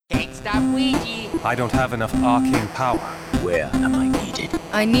Stop Ouija. I don't have enough arcane power. Where am I needed?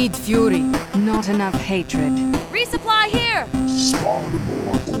 I need fury, not enough hatred. Resupply here. Spawn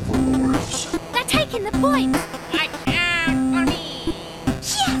more overlords. They're taking the point. I count for me.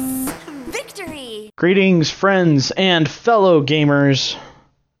 Yes! Victory! Greetings, friends and fellow gamers.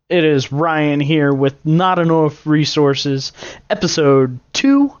 It is Ryan here with Not Enough Resources, episode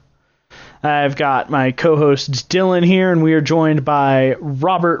 2. I've got my co-host Dylan here, and we are joined by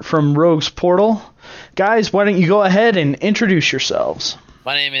Robert from Rogues Portal. Guys, why don't you go ahead and introduce yourselves?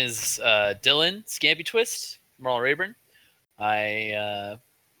 My name is Dylan Scampy Twist from All Rayburn. I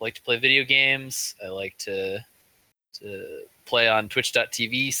like to play video games. I like to play on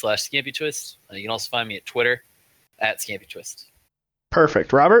twitch.tv/Scampy Twist. You can also find me at Twitter @Scampy Twist.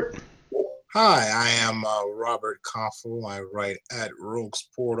 Perfect. Robert? Hi, I am Robert Koffel. I write at Rogues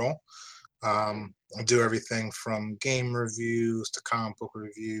Portal. I do everything from game reviews to comic book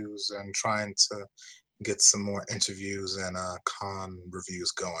reviews and trying to get some more interviews and con reviews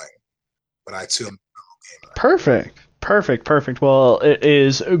going. But I too am a gamer. Perfect. Well, it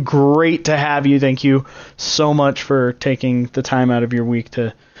is great to have you. Thank you so much for taking the time out of your week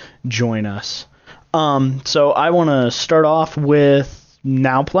to join us. So I want to start off with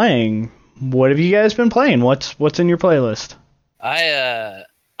now playing. What have you guys been playing? What's in your playlist?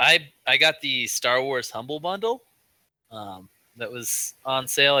 I got the Star Wars Humble Bundle that was on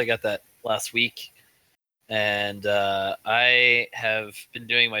sale. I got that last week. And I have been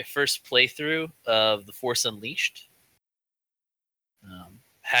doing my first playthrough of The Force Unleashed.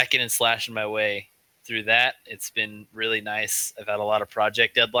 Hacking and slashing my way through that. It's been really nice. I've had a lot of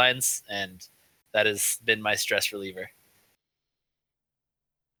project deadlines, and that has been my stress reliever.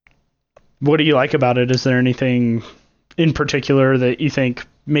 What do you like about it? Is there anything in particular that you think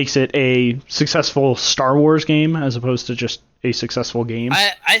makes it a successful Star Wars game as opposed to just a successful game?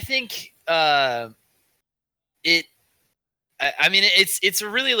 I think it's a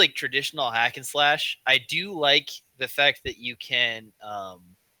really like traditional hack and slash. I do like the fact that you can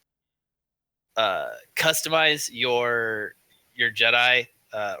customize your Jedi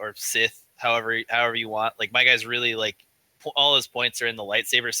or Sith however you want. Like my guy's really like all his points are in the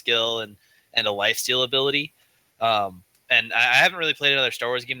lightsaber skill and a lifesteal ability. And I haven't really played another Star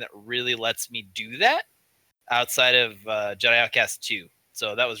Wars game that really lets me do that outside of Jedi Outcast 2.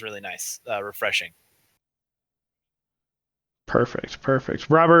 So that was really nice, refreshing. Perfect.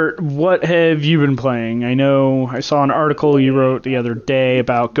 Robert, what have you been playing? I know I saw an article you wrote the other day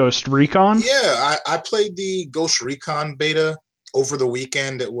about Ghost Recon. Yeah, I played the Ghost Recon beta over the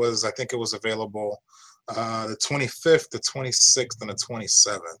weekend. I think it was available the 25th, the 26th, and the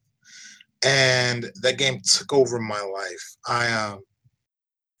 27th. And that game took over my life. I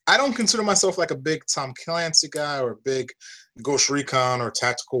don't consider myself like a big Tom Clancy guy or a big Ghost Recon or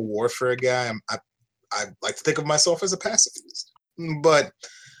tactical warfare guy. I like to think of myself as a pacifist. But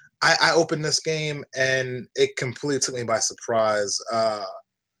I opened this game and it completely took me by surprise.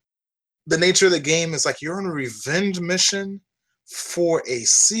 The nature of the game is like you're on a revenge mission for a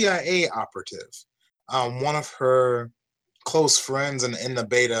CIA operative. One of her close friends, and in the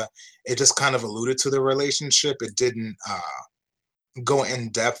beta, it just kind of alluded to the relationship. It didn't go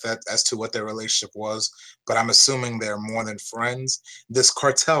in depth as to what their relationship was, but I'm assuming they're more than friends. This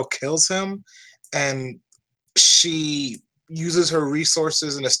cartel kills him, and she uses her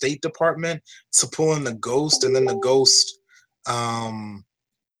resources in the State Department to pull in the Ghost, and then the Ghost,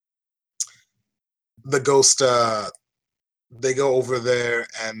 they go over there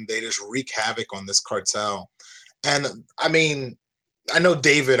and they just wreak havoc on this cartel. And I mean, I know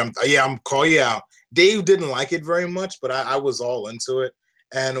David, I'm calling you out. Dave didn't like it very much, but I was all into it.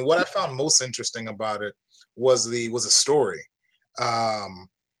 And what I found most interesting about it was the story.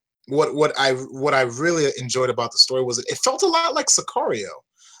 What I really enjoyed about the story was it felt a lot like Sicario.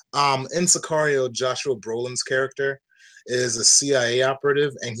 In Sicario, Joshua Brolin's character is a CIA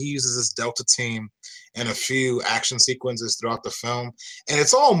operative, and he uses his Delta team in a few action sequences throughout the film, and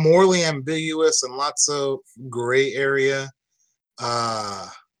it's all morally ambiguous and lots of gray area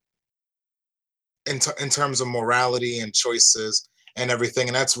in terms of morality and choices and everything.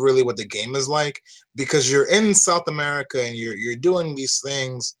 And that's really what the game is like, because you're in South America and you're doing these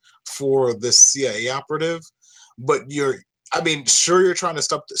things for this CIA operative, but sure, you're trying to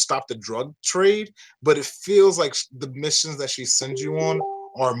stop the drug trade, but it feels like the missions that she sends you on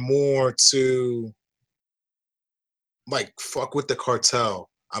are more to like fuck with the cartel.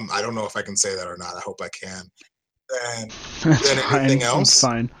 I don't know if I can say that or not. I hope I can. And then anything else, that's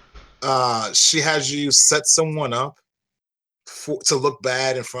fine. She has you set someone up to look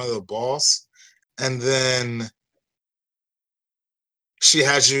bad in front of the boss, and then she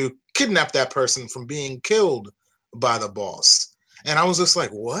has you kidnap that person from being killed by the boss. And I was just like,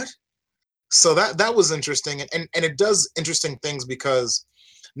 what? So that was interesting, and it does interesting things because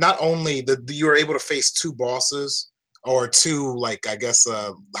not only you were able to face two bosses or two, like, I guess,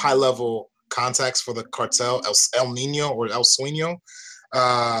 high level contacts for the cartel, El Nino or El Sueño.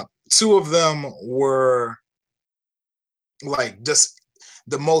 Two of them were like just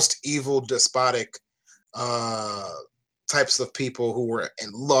the most evil, despotic types of people who were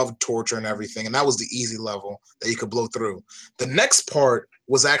and loved torture and everything, and that was the easy level that you could blow through. The next part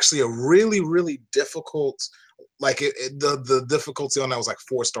was actually a really, really difficult. Like the difficulty on that was like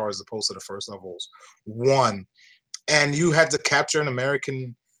 4 stars as opposed to the first level's 1, and you had to capture an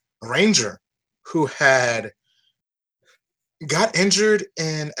American Ranger who had got injured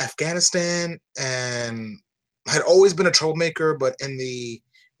in Afghanistan and had always been a troublemaker, but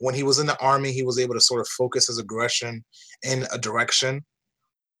when he was in the army, he was able to sort of focus his aggression in a direction.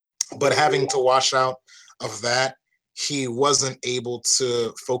 But having to wash out of that, he wasn't able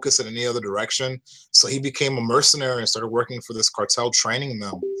to focus in any other direction. So he became a mercenary and started working for this cartel, training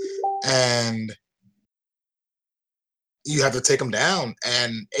them. And you have to take him down.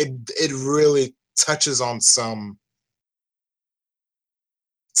 And it really touches on some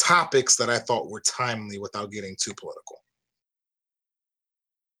topics that I thought were timely without getting too political.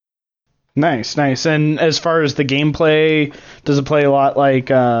 Nice. And as far as the gameplay, does it play a lot like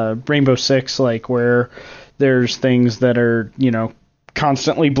Rainbow Six, like where there's things that are,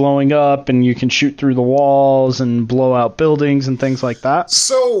 constantly blowing up and you can shoot through the walls and blow out buildings and things like that?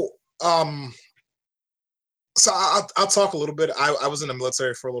 So I'll talk a little bit. I was in the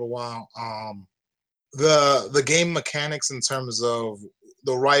military for a little while. The game mechanics in terms of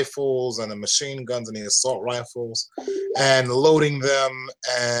the rifles and the machine guns and the assault rifles and loading them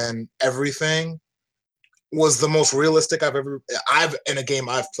and everything was the most realistic in a game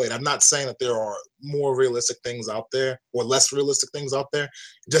I've played. I'm not saying that there are more realistic things out there or less realistic things out there.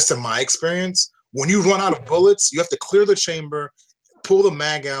 Just in my experience, when you run out of bullets, you have to clear the chamber, pull the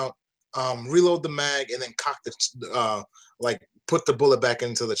mag out, reload the mag, and then cock the put the bullet back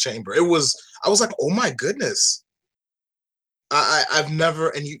into the chamber. I was like, oh my goodness. I've never,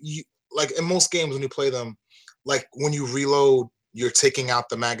 and you like in most games when you play them, like when you reload, you're taking out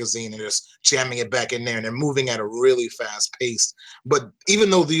the magazine and just jamming it back in there, and they're moving at a really fast pace. But even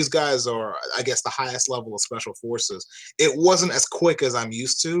though these guys are, I guess, the highest level of special forces, it wasn't as quick as I'm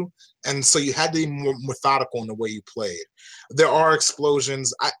used to, and so you had to be more methodical in the way you played. There are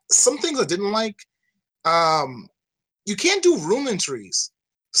explosions. Some things I didn't like. You can't do room entries.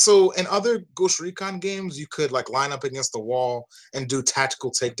 So in other Ghost Recon games, you could like line up against the wall and do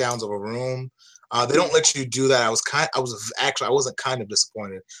tactical takedowns of a room. They don't let you do that. I wasn't kind of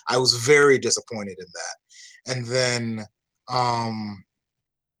disappointed. I was very disappointed in that. And then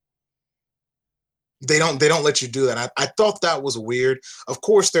they don't let you do that. I thought that was weird. Of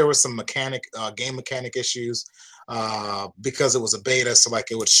course, there was some game mechanic issues because it was a beta. So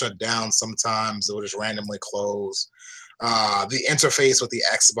like it would shut down sometimes. It would just randomly close. The interface with the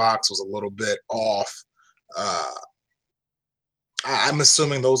Xbox was a little bit off. I'm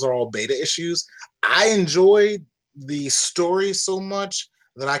assuming those are all beta issues. I enjoyed the story so much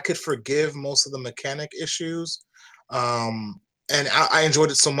that I could forgive most of the mechanic issues. And I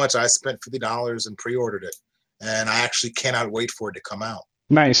enjoyed it so much, I spent $50 and pre-ordered it. And I actually cannot wait for it to come out.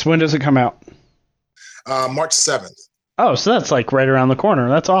 Nice. When does it come out? March 7th. Oh, so that's like right around the corner.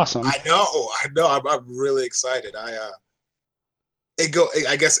 That's awesome. I know. I'm really excited. I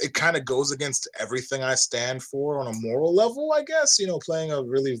guess it kind of goes against everything I stand for on a moral level, I guess, playing a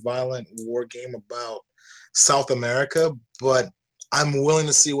really violent war game about South America, but I'm willing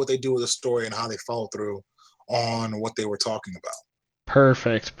to see what they do with the story and how they follow through on what they were talking about.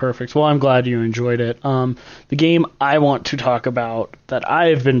 Perfect. Well, I'm glad you enjoyed it. The game I want to talk about that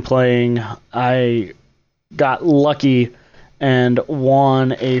I've been playing, I got lucky and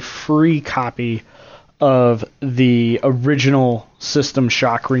won a free copy of the original System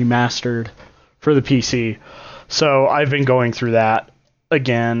Shock Remastered for the PC. So I've been going through that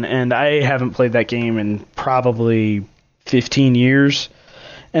again, and I haven't played that game in probably 15 years.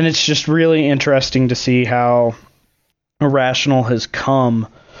 And it's just really interesting to see how Irrational has come,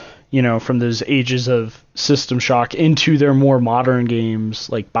 from those ages of System Shock into their more modern games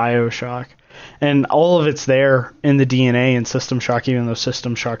like BioShock. And all of it's there in the DNA in System Shock, even though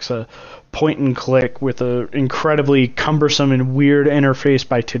System Shock's a point and click with an incredibly cumbersome and weird interface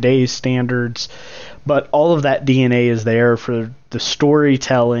by today's standards. But all of that DNA is there for the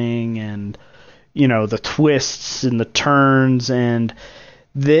storytelling and, the twists and the turns, and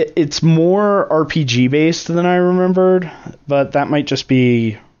it's more RPG based than I remembered, but that might just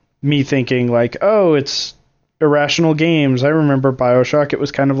be me thinking like, oh, it's Irrational Games. I remember BioShock, it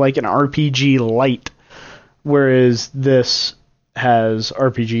was kind of like an RPG light, whereas this has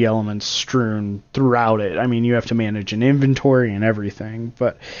RPG elements strewn throughout it. I mean, you have to manage an inventory and everything,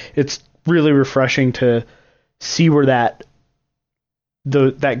 but it's really refreshing to see where that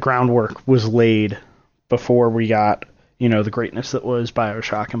groundwork was laid before we got, the greatness that was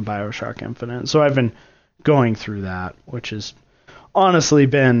BioShock and BioShock Infinite. So I've been going through that, which has honestly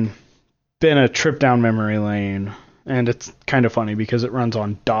been a trip down memory lane, and it's kind of funny because it runs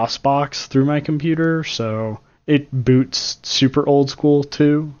on DOSBox through my computer, so it boots super old school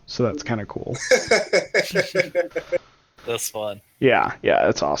too, so that's kind of cool. That's fun. Yeah,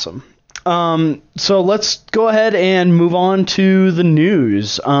 it's awesome. So let's go ahead and move on to the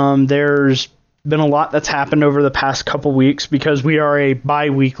news. There's been a lot that's happened over the past couple weeks because we are a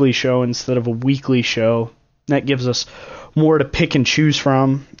bi-weekly show instead of a weekly show. That gives us more to pick and choose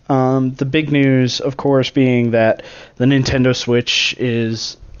from. The big news, of course, being that the Nintendo Switch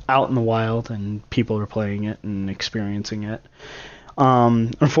is out in the wild and people are playing it and experiencing it.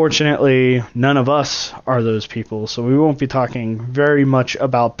 Unfortunately, none of us are those people, so we won't be talking very much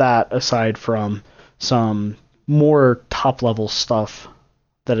about that aside from some more top-level stuff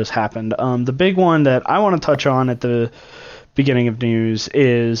that has happened. The big one that I want to touch on at the beginning of news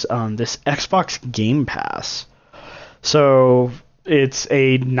is this Xbox Game Pass. So it's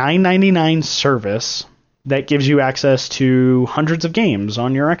a $9.99 service that gives you access to hundreds of games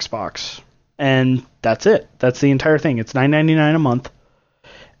on your Xbox. And that's it. That's the entire thing. It's $9.99 a month,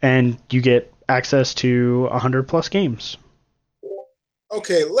 and you get access to 100 plus games.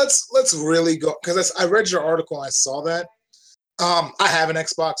 Okay, let's really go, because I read your article and I saw that. I have an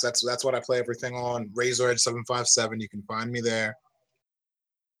Xbox. That's what I play everything on. Razor Edge 757. You can find me there.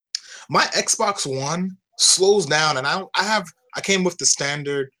 My Xbox One slows down, and I came with the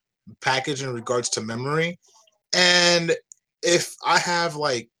standard package in regards to memory, and if I have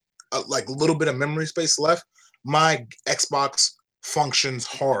like a little bit of memory space left, my Xbox functions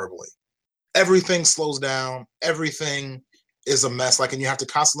horribly. Everything slows down. Everything is a mess. And you have to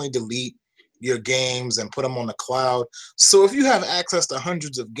constantly delete your games and put them on the cloud. So if you have access to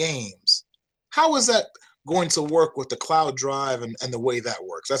hundreds of games, how is that going to work with the cloud drive and the way that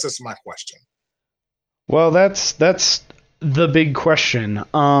works? That's just my question. Well, that's the big question.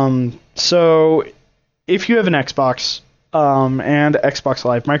 So if you have an Xbox and Xbox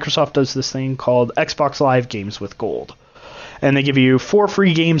Live, Microsoft does this thing called Xbox Live Games with Gold. And they give you 4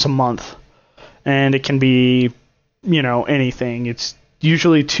 free games a month. And it can be, anything. It's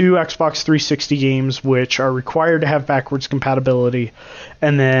usually 2 Xbox 360 games, which are required to have backwards compatibility,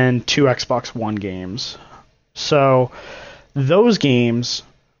 and then 2 Xbox One games. So those games,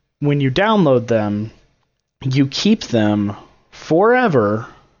 when you download them, you keep them forever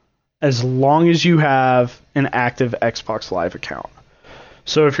as long as you have an active Xbox Live account.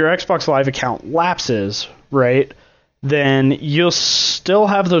 So if your Xbox Live account lapses, right, then you'll still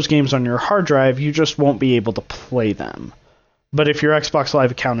have those games on your hard drive, you just won't be able to play them. But if your Xbox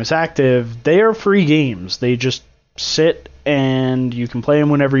Live account is active, they are free games. They just sit and you can play them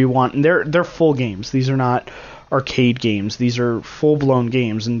whenever you want. And they're full games. These are not arcade games. These are full-blown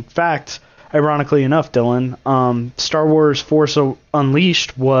games. In fact, ironically enough, Dylan, Star Wars Force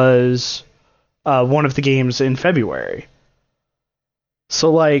Unleashed was one of the games in February.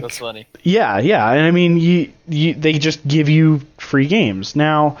 So that's funny. Yeah, and I mean, they just give you free games.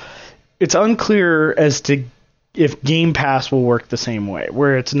 Now, it's unclear as to if Game Pass will work the same way,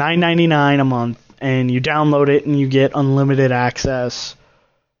 where it's $9.99 a month and you download it and you get unlimited access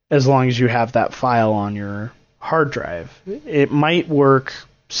as long as you have that file on your hard drive. It might work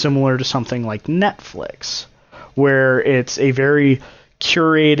similar to something like Netflix, where it's a very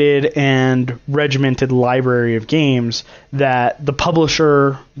curated and regimented library of games that the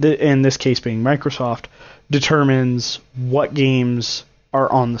publisher, in this case being Microsoft, determines what games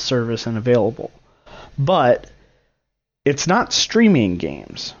are on the service and available. But it's not streaming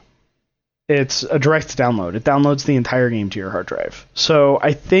games. It's a direct download. It downloads the entire game to your hard drive. So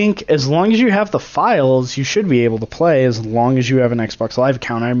I think as long as you have the files, you should be able to play as long as you have an Xbox Live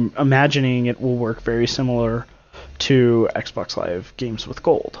account. I'm imagining it will work very similar to Xbox Live Games with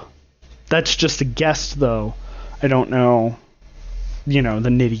Gold. That's just a guess, though. I don't know, the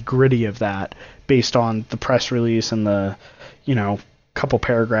nitty-gritty of that based on the press release and the, couple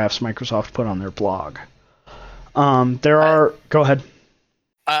paragraphs Microsoft put on their blog. Go ahead.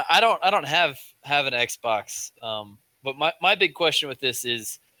 I don't have an Xbox, but my big question with this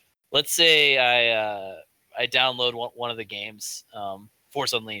is, let's say I download one of the games,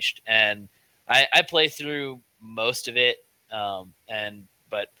 Force Unleashed, and I play through most of it, and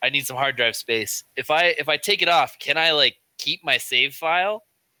but I need some hard drive space. If I take it off, can I like keep my save file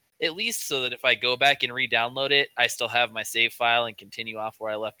at least, so that if I go back and re-download it, I still have my save file and continue off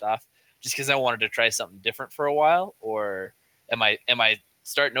where I left off? Just because I wanted to try something different for a while, or am I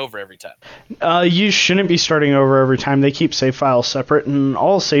starting over every time? You shouldn't be starting over every time. They keep save files separate, and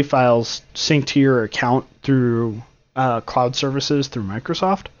all save files sync to your account through cloud services through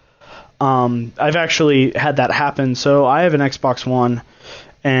Microsoft. I've actually had that happen. So I have an Xbox One,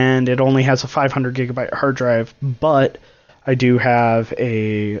 and it only has a 500 gigabyte hard drive, but I do have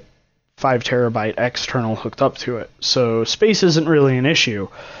a 5 terabyte external hooked up to it. So space isn't really an issue.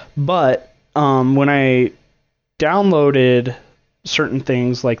 But when I downloaded certain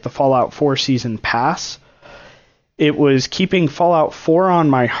things like the Fallout 4 Season Pass, it was keeping Fallout 4 on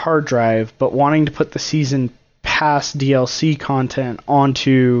my hard drive, but wanting to put the Season Pass DLC content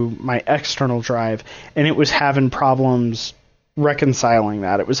onto my external drive, and it was having problems reconciling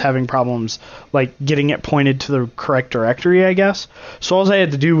that. It was having problems like getting it pointed to the correct directory, I guess. So all I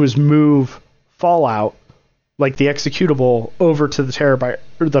had to do was move Fallout, like the executable, over to the 5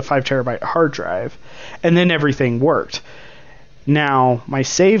 terabyte hard drive, and then everything worked. Now, my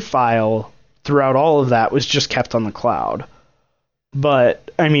save file throughout all of that was just kept on the cloud.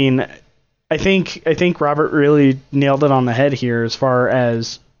 But I mean, I think Robert really nailed it on the head here as far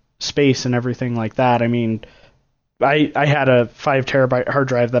as space and everything like that. I mean, I had a 5 terabyte hard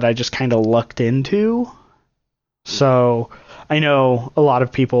drive that I just kind of lucked into. So I know a lot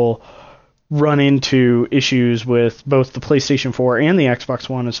of people run into issues with both the PlayStation 4 and the Xbox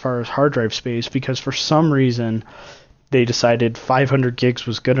One as far as hard drive space, because for some reason they decided 500 gigs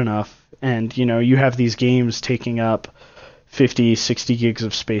was good enough. And, you know, you have these games taking up 50, 60 gigs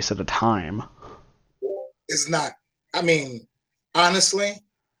of space at a time. It's not, I mean, honestly,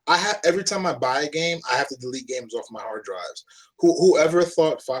 every time I buy a game, I have to delete games off my hard drives. Whoever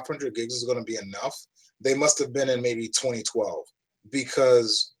thought 500 gigs is going to be enough, they must have been in maybe 2012,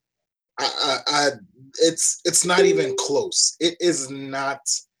 because it's not even close. It is not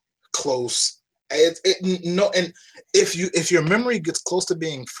close. And if your memory gets close to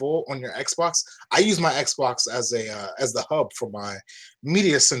being full on your Xbox, I use my Xbox as the hub for my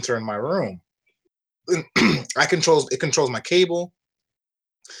media center in my room. It controls my cable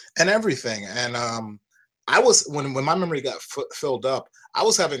and everything. And I was when my memory got filled up, I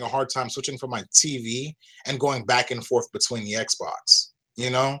was having a hard time switching from my TV and going back and forth between the Xbox. You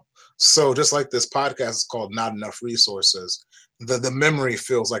know, so just like this podcast is called Not Enough Resources, the memory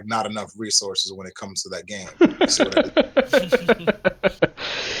feels like not enough resources when it comes to that game. You see what I mean?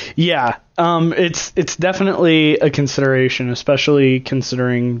 Yeah, it's definitely a consideration, especially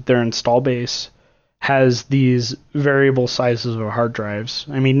considering their install base has these variable sizes of hard drives.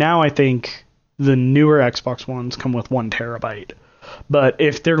 I mean, now I think the newer Xbox Ones come with 1 terabyte. But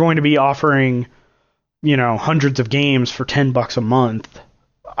if they're going to be offering, you know, hundreds of games for $10 a month,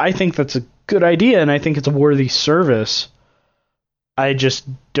 I think that's a good idea, and I think it's a worthy service. I just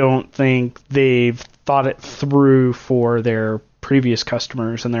don't think they've thought it through for their previous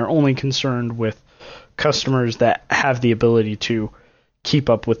customers, and they're only concerned with customers that have the ability to keep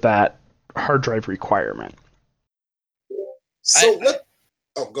up with that hard drive requirement. So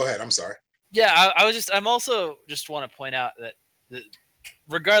go ahead. I'm sorry. Yeah, I'm also just want to point out that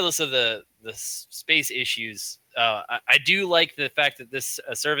regardless of the space issues, I do like the fact that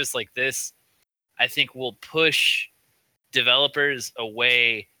a service like this, I think, will push developers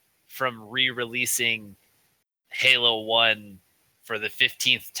away from re-releasing Halo 1 for the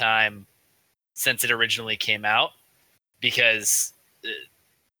 15th time since it originally came out, because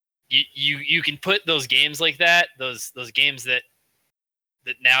you can put those games like that, those games that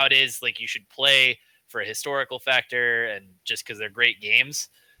nowadays, like, you should play for a historical factor and just because they're great games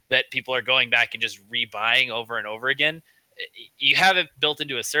that people are going back and just rebuying over and over again. You have it built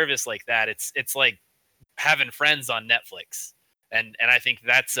into a service like that. It's like having Friends on Netflix, and I think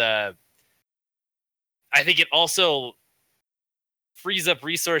that's I think it also frees up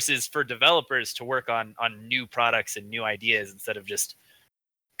resources for developers to work on new products and new ideas instead of just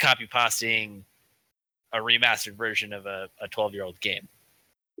copy pasting a remastered version of a 12-year-old game.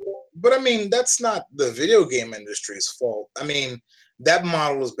 But I mean, that's not the video game industry's fault. I mean, that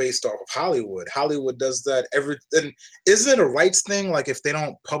model is based off of Hollywood. Hollywood does that and isn't it a rights thing? Like, if they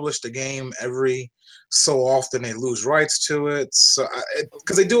don't publish the game every so often, they lose rights to it. So,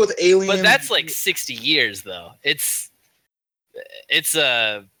 because they do it with Alien. But that's like 60 years, though. They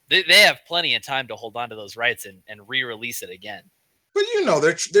have plenty of time to hold on to those rights and re-release it again. But you know,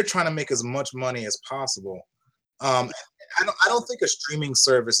 they're trying to make as much money as possible. I don't think a streaming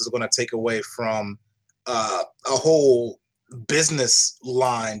service is going to take away from a whole business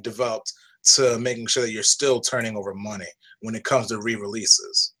line developed to making sure that you're still turning over money when it comes to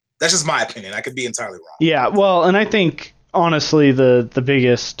re-releases. That's just my opinion. I could be entirely wrong. Yeah, well, and I think honestly the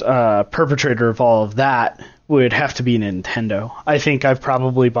biggest perpetrator of all of that would have to be Nintendo. I think I've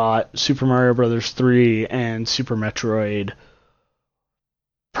probably bought Super Mario Bros. 3 and Super Metroid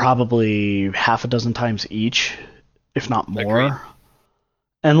probably half a dozen times each, if not more. Agreed.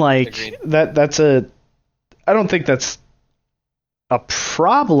 And like Agreed. that's a I don't think that's a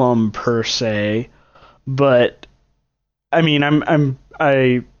problem per se, but I mean I'm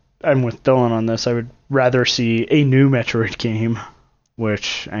with Dylan on this. I would rather see a new Metroid game,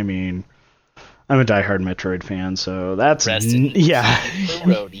 which I mean I'm a diehard Metroid fan, so that's yeah.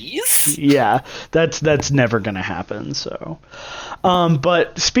 Roadies. Yeah, that's never gonna happen. So,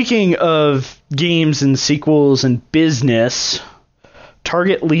 but speaking of games and sequels and business,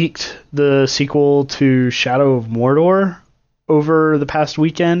 Target leaked the sequel to Shadow of Mordor over the past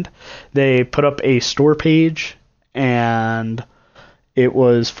weekend. They put up a store page, and it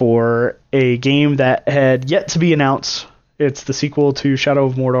was for a game that had yet to be announced. It's the sequel to Shadow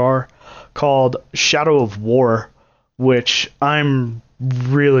of Mordor, called Shadow of War, which I'm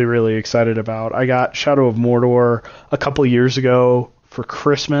really, really excited about. I got Shadow of Mordor a couple years ago for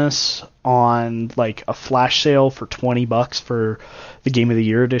Christmas on like a flash sale for $20 for the Game of the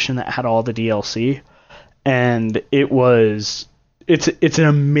Year edition that had all the DLC. And it's an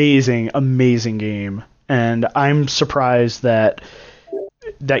amazing, amazing game. And I'm surprised that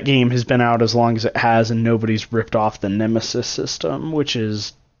that game has been out as long as it has and nobody's ripped off the Nemesis system, which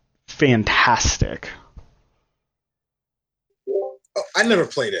is fantastic. I never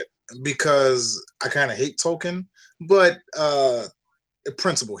played it because I kind of hate Tolkien, but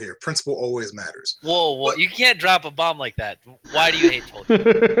principle here. Principle always matters. Whoa, you can't drop a bomb like that. Why do you hate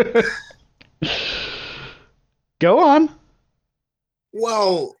Tolkien? Go on.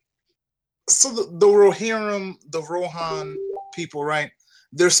 Well, so the Rohirrim, the Rohan people, right?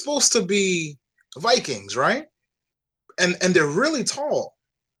 They're supposed to be Vikings, right? And they're really tall.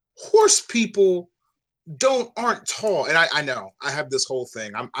 Horse people aren't tall, and I know I have this whole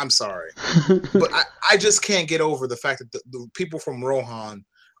thing. I'm sorry, but I just can't get over the fact that the people from Rohan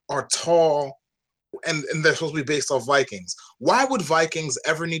are tall, and they're supposed to be based off Vikings. Why would Vikings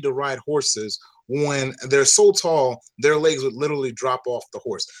ever need to ride horses when they're so tall their legs would literally drop off the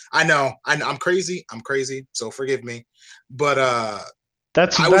horse? I know I'm crazy. So forgive me, but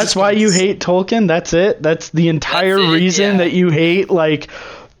that's why you hate Tolkien. That's it. That's the entire reason that you hate like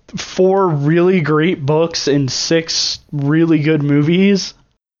 4 really great books and 6 really good movies.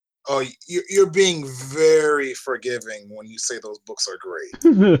 Oh, you're being very forgiving when you say those books are great.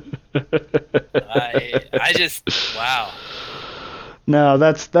 I just wow. No,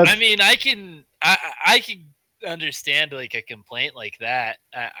 that's. I mean, I can understand like a complaint like that.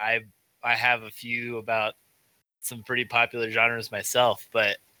 I have a few about some pretty popular genres myself,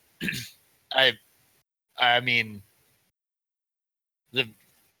 but I mean the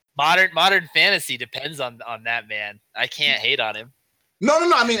modern fantasy depends on that man. I can't hate on him. No.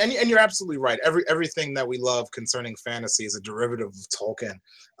 I mean, and you're absolutely right. Everything that we love concerning fantasy is a derivative of Tolkien.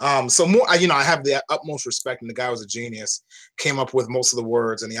 So more, I have the utmost respect, and the guy was a genius. Came up with most of the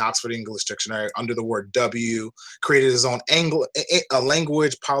words in the Oxford English Dictionary under the word W. Created his own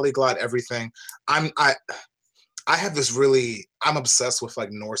language, polyglot, everything. I have this really. I'm obsessed with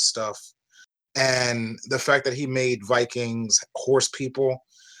like Norse stuff, and the fact that he made Vikings horse people.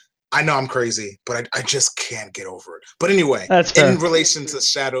 I know I'm crazy, but I just can't get over it. But anyway, in relation to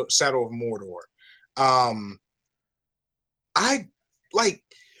Shadow of Mordor,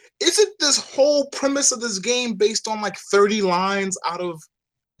 isn't this whole premise of this game based on like 30 lines out of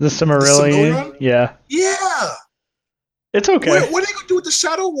the Silmarillion? Yeah. Yeah. It's okay. What are they going to do with the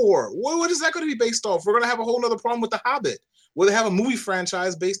Shadow War? What is that going to be based off? We're going to have a whole other problem with The Hobbit, where they have a movie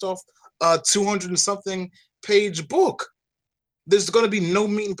franchise based off a 200 and something page book. There's going to be no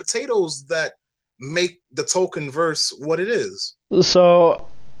meat and potatoes that make the Tolkien verse what it is. So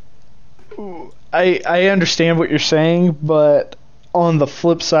I understand what you're saying, but on the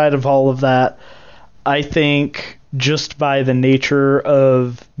flip side of all of that, I think just by the nature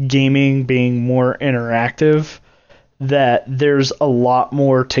of gaming being more interactive, that there's a lot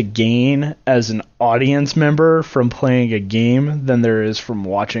more to gain as an audience member from playing a game than there is from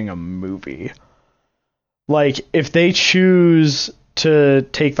watching a movie. Like, if they choose to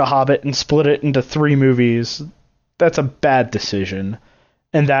take The Hobbit and split it into 3 movies, that's a bad decision.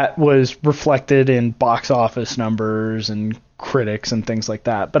 And that was reflected in box office numbers and critics and things like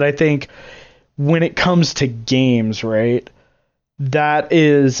that. But I think when it comes to games, right, that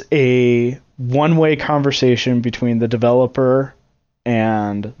is a one-way conversation between the developer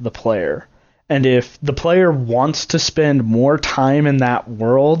and the player. And if the player wants to spend more time in that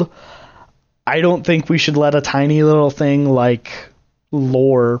world, I don't think we should let a tiny little thing like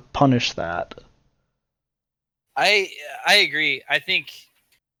lore punish that. I agree. I think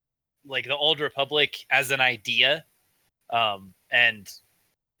like the Old Republic as an idea, and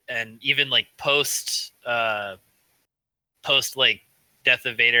even like post like Death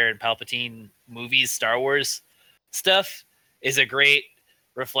of Vader and Palpatine movies, Star Wars stuff is a great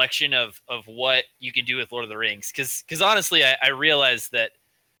reflection of what you can do with Lord of the Rings. Because honestly, I realized that,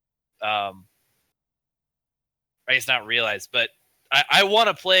 I guess not realized, but I want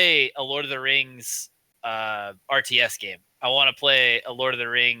to play a Lord of the Rings RTS game. I want to play a Lord of the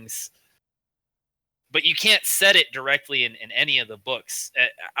Rings, but you can't set it directly in any of the books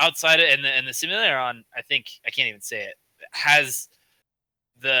outside of, and the Simularon, I think, I can't even say it, has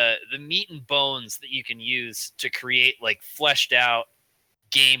the meat and bones that you can use to create like fleshed out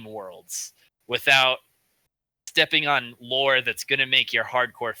game worlds without stepping on lore that's going to make your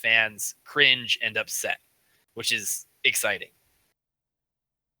hardcore fans cringe and upset, which is exciting.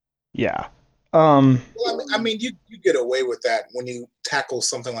 Yeah. Well, I mean, you get away with that when you tackle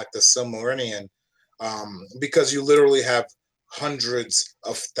something like the Silmarillion, because you literally have hundreds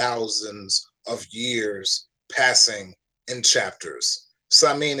of thousands of years passing in chapters. So,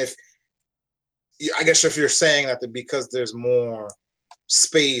 I mean, I guess if you're saying that because there's more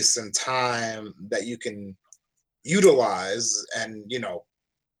space and time that you can utilize, and, you know,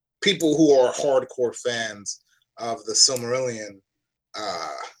 people who are hardcore fans of the Silmarillion,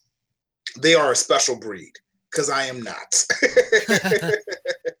 they are a special breed, because I am not.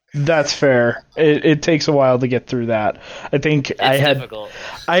 That's fair. It takes a while to get through that. I think I had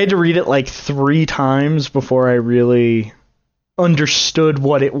to read it like 3 times before I really understood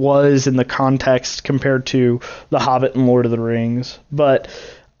what it was in the context compared to The Hobbit and Lord of the Rings. But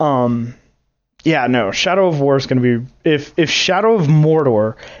yeah, no, Shadow of War is going to be, if Shadow of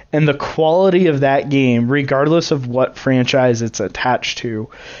Mordor and the quality of that game, regardless of what franchise it's attached to,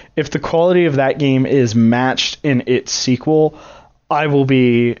 if the quality of that game is matched in its sequel, I will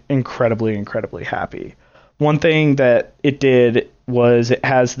be incredibly, incredibly happy. One thing that it did was it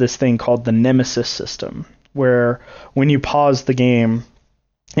has this thing called the Nemesis system, where when you pause the game,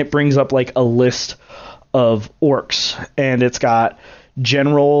 it brings up like a list of orcs, and it's got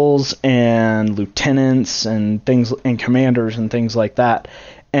generals and lieutenants and things, and commanders and things like that,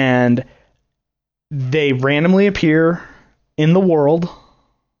 and they randomly appear in the world,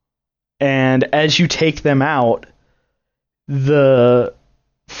 and as you take them out, the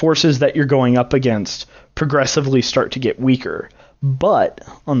forces that you're going up against progressively start to get weaker. But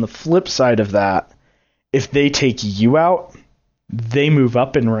on the flip side of that, if they take you out, they move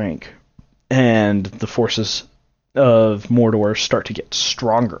up in rank, and the forces of Mordor start to get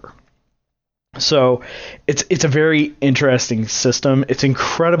stronger. So it's a very interesting system. It's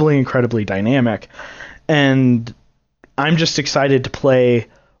incredibly, incredibly dynamic, and I'm just excited to play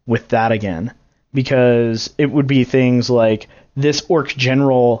with that again, because it would be things like this orc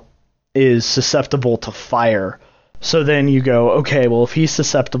general is susceptible to fire. So then you go, okay, well, if he's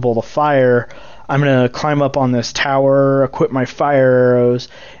susceptible to fire, I'm going to climb up on this tower, equip my fire arrows,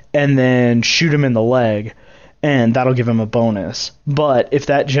 and then shoot him in the leg, and that'll give him a bonus. But if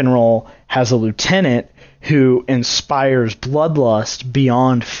that general has a lieutenant who inspires bloodlust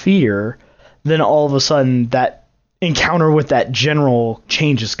beyond fear, then all of a sudden that encounter with that general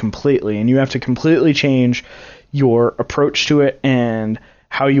changes completely, and you have to completely change your approach to it and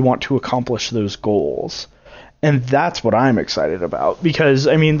how you want to accomplish those goals. And that's what I'm excited about, because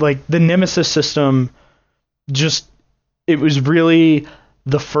I mean, like, the Nemesis system, just, it was really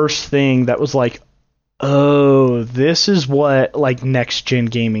the first thing that was like, oh, this is what like next gen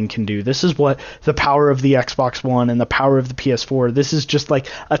gaming can do. This is what the power of the Xbox One and the power of the PS4. This is just like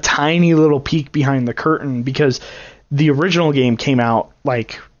a tiny little peek behind the curtain, because the original game came out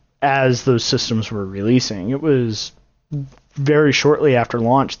like as those systems were releasing. It was very shortly after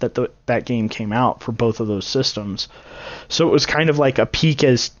launch that that game came out for both of those systems. So it was kind of like a peek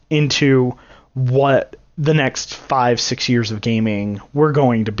into what the next 5-6 years of gaming were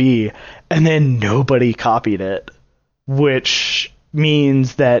going to be, and then nobody copied it, which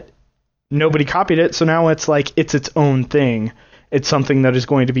means that nobody copied it, so now it's like it's its own thing. It's something that is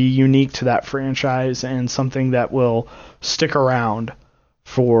going to be unique to that franchise, and something that will stick around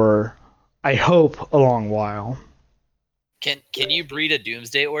for, I hope, a long while. Can you breed a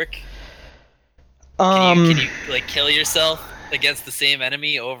doomsday orc? Can you like kill yourself against the same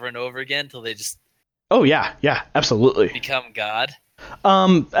enemy over and over again until they just Oh yeah, absolutely. become God?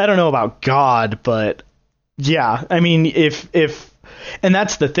 I don't know about God, but yeah, I mean, if and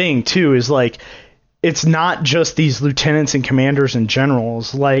that's the thing too, is like, it's not just these lieutenants and commanders and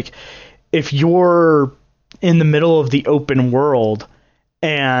generals. Like, if you're in the middle of the open world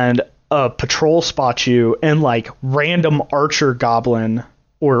and a patrol spots you and like random archer goblin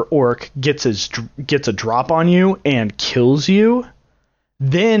or orc gets a drop on you and kills you,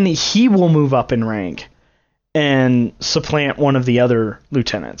 then he will move up in rank and supplant one of the other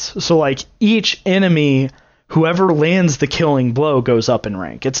lieutenants. So like each enemy, whoever lands the killing blow goes up in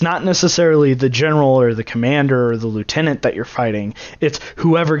rank. It's not necessarily the general or the commander or the lieutenant that you're fighting. It's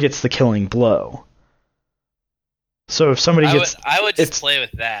whoever gets the killing blow. So if somebody gets, I would just play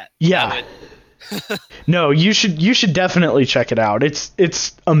with that. Yeah. No, you should definitely check it out.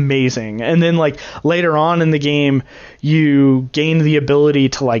 It's amazing. And then like later on in the game, you gain the ability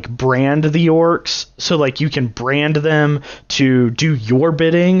to like brand the orcs. So like you can brand them to do your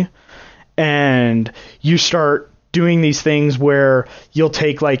bidding, and you start doing these things where you'll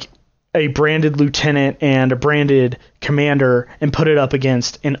take like a branded lieutenant and a branded commander and put it up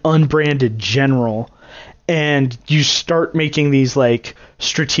against an unbranded general, and you start making these like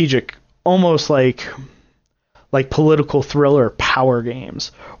strategic, almost like political thriller power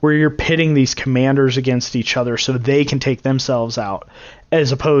games where you're pitting these commanders against each other so they can take themselves out,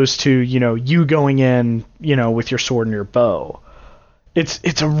 as opposed to, you going in, with your sword and your bow.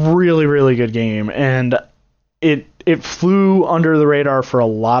 It's a really, really good game, and it flew under the radar for a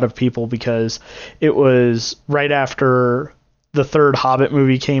lot of people because it was right after the third Hobbit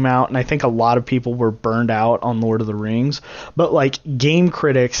movie came out, and I think a lot of people were burned out on Lord of the Rings. But like game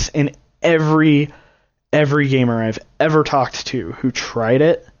critics and every gamer I've ever talked to who tried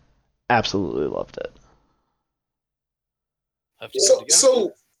it absolutely loved it.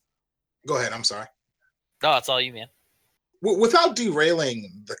 So go ahead. I'm sorry. No, it's all you, man. Without derailing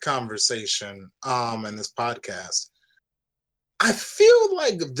the conversation in this podcast, I feel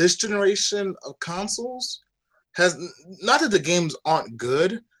like this generation of consoles has, not that the games aren't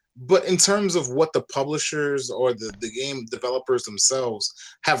good, but in terms of what the publishers or the game developers themselves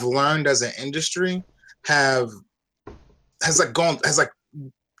have learned as an industry, has gone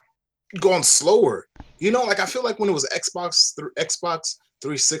slower. Like I feel like when it was Xbox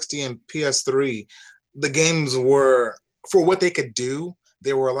 360 and PS3, the games were, for what they could do,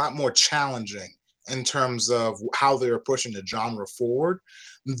 they were a lot more challenging in terms of how they were pushing the genre forward.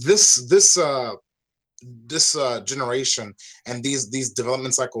 This generation and these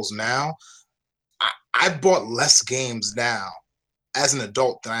development cycles now, I bought less games now as an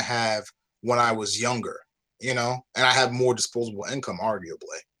adult than I have when I was younger, and I have more disposable income,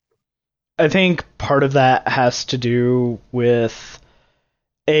 arguably. I think part of that has to do with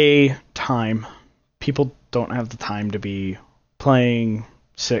time. People don't have the time to be playing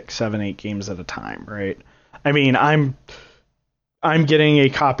 6, 7, 8 games at a time, right? I mean, I'm getting a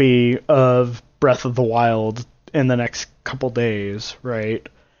copy of Breath of the Wild in the next couple days, right?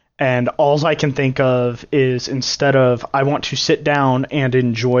 And all I can think of is, instead of I want to sit down and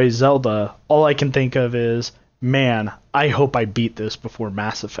enjoy Zelda, all I can think of is, man, I hope I beat this before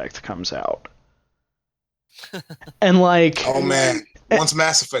Mass Effect comes out. And like, oh man, once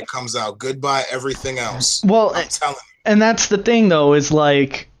Mass Effect comes out, goodbye everything else. Well, I'm telling you. And that's the thing though, is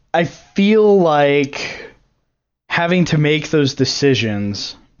like, I feel like having to make those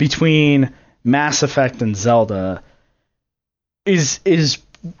decisions between Mass Effect and Zelda is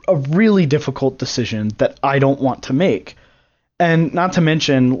a really difficult decision that I don't want to make. And not to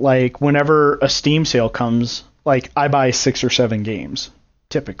mention, like, whenever a Steam sale comes, like, I buy 6 or 7 games,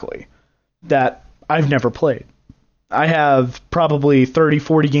 typically, that I've never played. I have probably 30,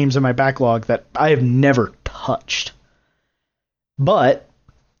 40 games in my backlog that I have never touched. But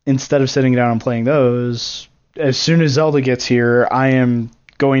instead of sitting down and playing those, as soon as Zelda gets here, I am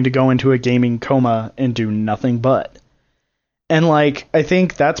going to go into a gaming coma and do nothing but. And, like, I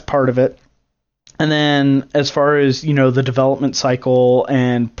think that's part of it. And then as far as, the development cycle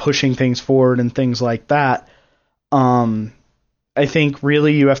and pushing things forward and things like that, I think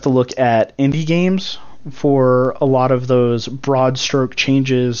really you have to look at indie games for a lot of those broad stroke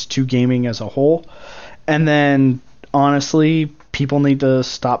changes to gaming as a whole. And then, honestly, people need to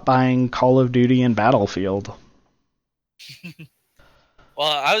stop buying Call of Duty and Battlefield. Well,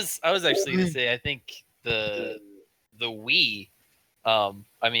 I was actually going to say, I think the Wii,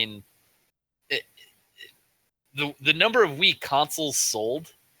 I mean, the number of Wii consoles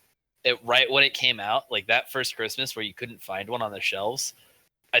sold right when it came out, like that first Christmas where you couldn't find one on the shelves,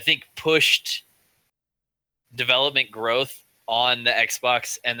 I think pushed development growth on the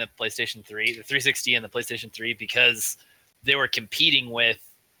Xbox and the PlayStation 3, the 360 and the PlayStation 3, because they were competing with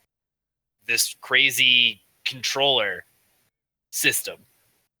this crazy controller system.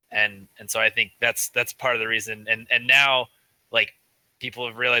 And so I think that's part of the reason. And now, like, people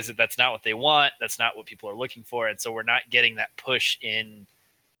have realized that that's not what they want. That's not what people are looking for. And so we're not getting that push in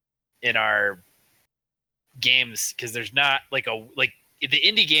our games because there's not like the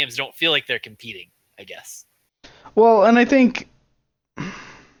indie games don't feel like they're competing, I guess. Well, and I think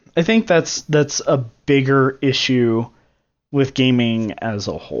that's a bigger issue with gaming as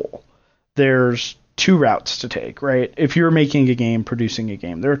a whole. There's two routes to take, right? If you're making a game, producing a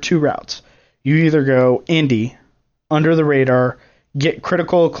game, there are two routes. You either go indie, under the radar, get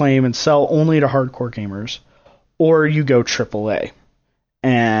critical acclaim and sell only to hardcore gamers, or you go AAA.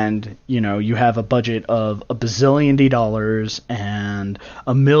 And, you have a budget of $1 bazillion and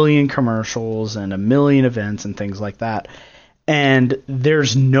 1 million commercials and 1 million events and things like that. And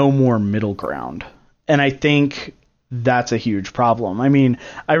there's no more middle ground. And I think that's a huge problem. I mean,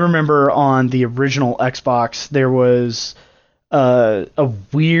 I remember on the original Xbox, there was a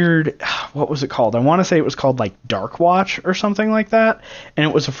weird, what was it called? I want to say it was called like Dark Watch or something like that. And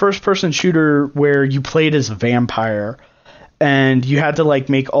it was a first-person shooter where you played as a vampire. And you had to like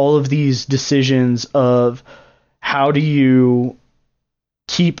make all of these decisions of how do you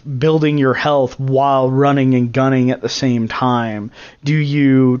keep building your health while running and gunning at the same time? Do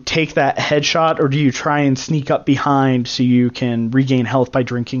you take that headshot or do you try and sneak up behind so you can regain health by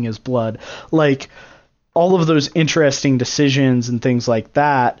drinking his blood? Like all of those interesting decisions and things like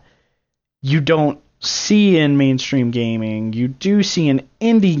that, you don't see in mainstream gaming. You do see in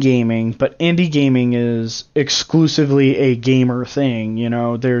indie gaming, but indie gaming is exclusively a gamer thing.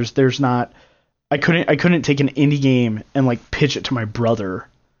 There's not. I couldn't take an indie game and like pitch it to my brother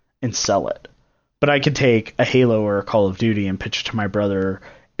and sell it, but I could take a Halo or a Call of Duty and pitch it to my brother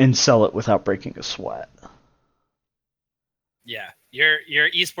and sell it without breaking a sweat. Yeah, your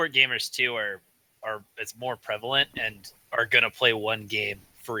esport gamers too are it's more prevalent and are gonna play one game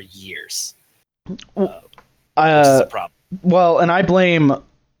for years. Which is a problem. Well, and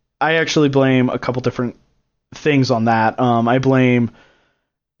I actually blame a couple different things on that. I blame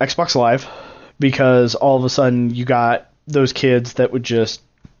Xbox Live because all of a sudden you got those kids that would just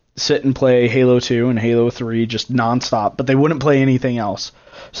sit and play Halo 2 and Halo 3 just nonstop, but they wouldn't play anything else.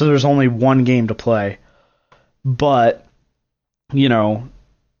 So there's only one game to play. But,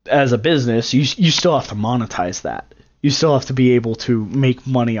 as a business, you still have to monetize that. You still have to be able to make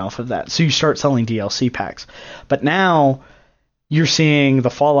money off of that. So you start selling DLC packs. But now you're seeing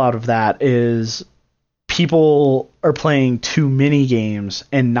the fallout of that is people are playing too many games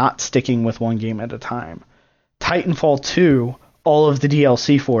and not sticking with one game at a time. Titanfall 2, all of the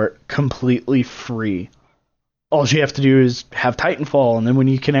DLC for it, completely free. All you have to do is have Titanfall, and then when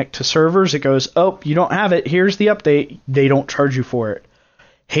you connect to servers, it goes, oh, you don't have it, here's the update. They don't charge you for it.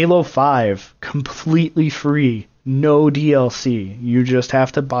 Halo 5, completely free. No DLC. You just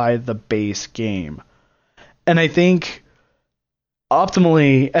have to buy the base game. And I think,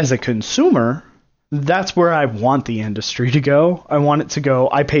 optimally, as a consumer, that's where I want the industry to go. I want it to go,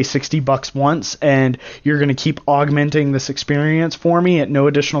 I pay $60 once, and you're going to keep augmenting this experience for me at no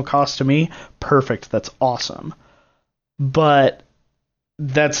additional cost to me. Perfect. That's awesome. But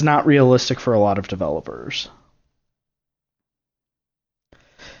that's not realistic for a lot of developers.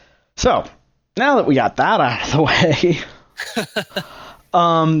 So, now that we got that out of the way,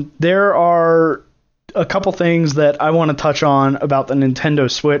 there are a couple things that I want to touch on about the Nintendo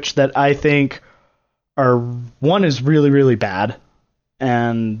Switch that I think are, one is really, really bad,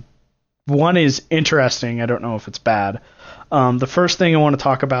 and one is interesting. I don't know if it's bad. The first thing I want to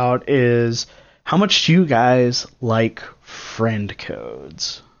talk about is how much do you guys like friend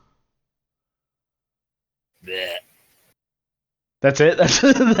codes? Blech. That's it?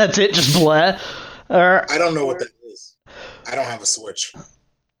 That's it? Just bleh? I don't know what that is. I don't have a Switch.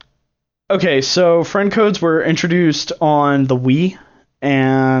 Okay, so friend codes were introduced on the Wii,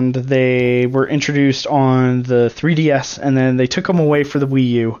 and they were introduced on the 3DS, and then they took them away for the Wii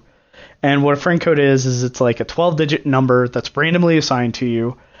U. And what a friend code is it's like a 12-digit number that's randomly assigned to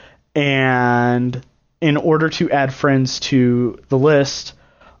you, and in order to add friends to the list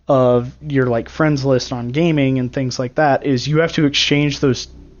of your like friends list on gaming and things like that, is you have to exchange those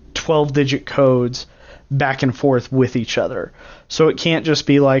 12-digit codes back and forth with each other. So it can't just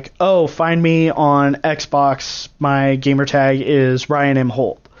be like, oh, find me on Xbox, my gamer tag is Ryan M.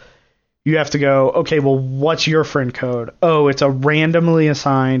 Holt. You have to go, okay, well, what's your friend code? Oh, it's a randomly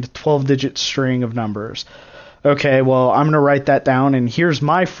assigned 12-digit string of numbers. Okay, well, I'm going to write that down, and here's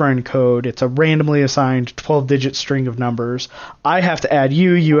my friend code. It's a randomly assigned 12-digit string of numbers. I have to add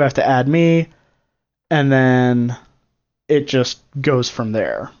you, you have to add me, and then it just goes from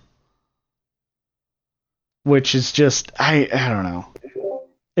there. Which is just I don't know.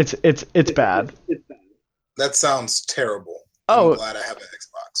 It's bad. That sounds terrible. Oh. I'm glad I have an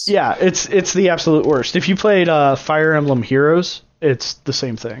Xbox. Yeah, it's the absolute worst. If you played Fire Emblem Heroes, it's the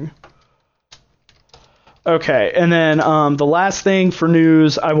same thing. Okay, and then the last thing for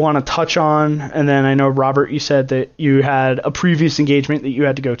news I want to touch on, and then I know, Robert, you said that you had a previous engagement that you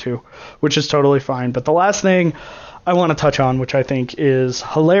had to go to, which is totally fine. But the last thing I want to touch on, which I think is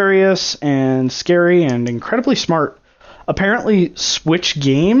hilarious and scary and incredibly smart, apparently Switch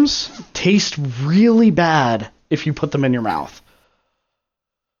games taste really bad if you put them in your mouth.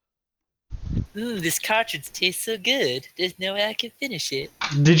 Ooh, this cartridge tastes so good. There's no way I can finish it.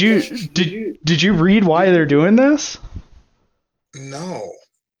 Did you read why they're doing this? No.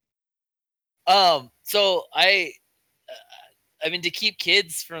 So I mean, to keep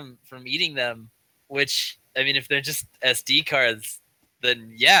kids from eating them, which, I mean, if they're just SD cards,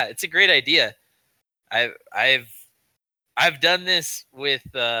 then yeah, it's a great idea. I've done this with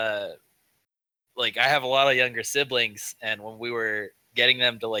like, I have a lot of younger siblings, and when we were getting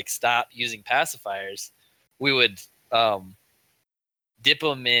them to like stop using pacifiers, we would dip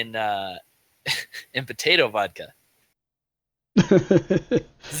them in in potato vodka.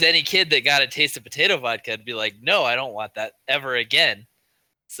 Any kid that got a taste of potato vodka would be like, no, I don't want that ever again.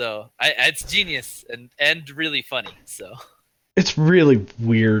 So it's genius and really funny. So it's really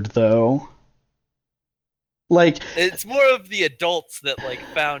weird though. Like, it's more of the adults that like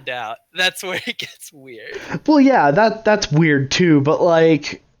found out. That's where it gets weird. Well, yeah, that's weird too. But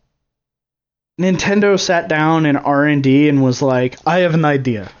like, Nintendo sat down in R&D and was like, I have an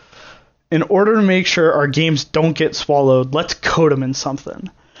idea. In order to make sure our games don't get swallowed, let's coat them in something.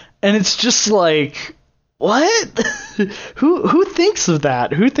 And it's just like, what? Who thinks of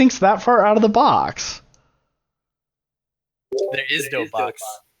that? Who thinks that far out of the box? There is no box.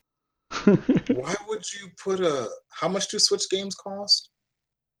 Why would you put how much do Switch games cost?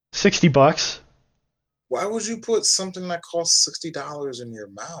 $60. Why would you put something that costs $60 in your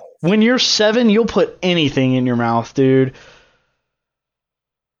mouth? When you're 7, you'll put anything in your mouth, dude.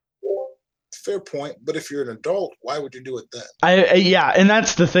 Fair point, but if you're an adult, why would you do it then? Yeah, and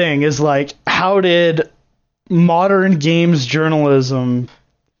that's the thing, is like, how did modern games journalism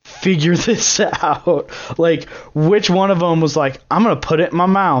figure this out? Like, which one of them was like, I'm gonna put it in my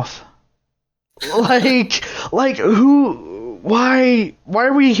mouth? like who? Why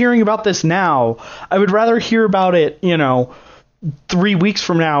are we hearing about this now? I would rather hear about it, 3 weeks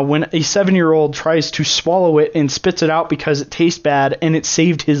from now, when a 7-year-old tries to swallow it and spits it out because it tastes bad and it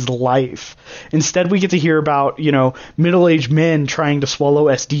saved his life. Instead, we get to hear about, middle-aged men trying to swallow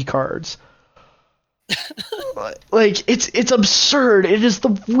SD cards. Like, it's absurd. It is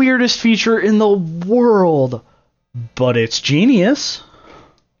the weirdest feature in the world, but it's genius,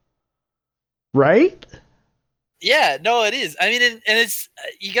 right? Yeah, no, it is. I mean, and it's,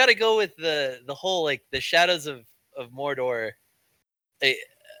 you got to go with the whole, like, the Shadows of Mordor.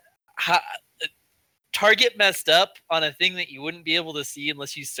 Target messed up on a thing that you wouldn't be able to see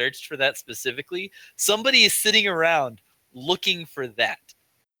unless you searched for that specifically. Somebody is sitting around looking for that.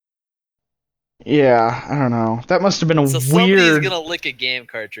 Yeah, I don't know. That must have been So weird. somebody's gonna lick a game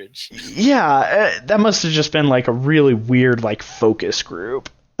cartridge. Yeah, that must have just been like a really weird like focus group.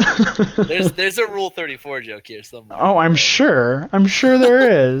 There's a Rule 34 joke here somewhere. Oh, I'm sure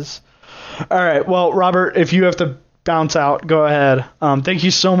there is. All right, well, Robert, if you have to bounce out, go ahead. Thank you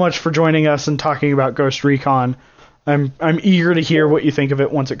so much for joining us and talking about Ghost Recon. I'm eager to hear what you think of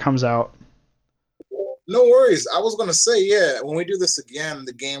it once it comes out. No worries. I was going to say, yeah, when we do this again,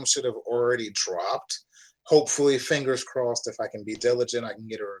 the game should have already dropped. Hopefully, fingers crossed, if I can be diligent, I can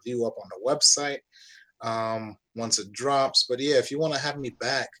get a review up on the website once it drops. But yeah, if you want to have me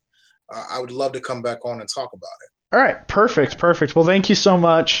back, I would love to come back on and talk about it. All right, perfect. Well, thank you so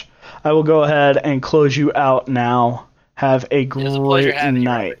much. I will go ahead and close you out now. Have a great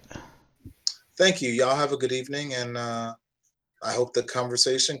night. Thank you. Y'all have a good evening, and I hope the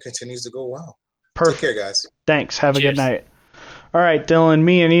conversation continues to go well. Perfect. Take care, guys. Thanks. Have a Cheers. good night. All right, Dylan,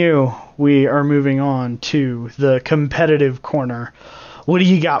 me and you, we are moving on to the competitive corner. What do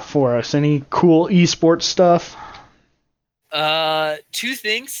you got for us? Any cool esports stuff? Two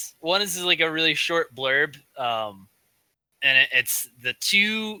things. One is like a really short blurb, and it's the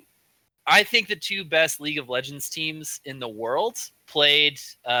two. I think the two best League of Legends teams in the world played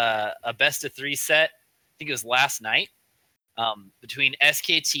a best of 3 set. I think it was last night between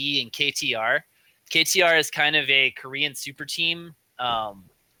SKT and KTR. KTR is kind of a Korean super team.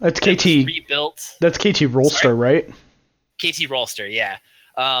 That's KT. Rebuilt. That's KT Rolster, right? KT Rolster, yeah.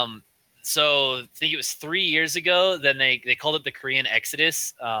 So I think it was 3 years ago. Then they called it the Korean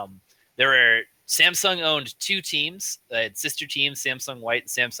Exodus. There were Samsung owned two teams, sister teams, Samsung White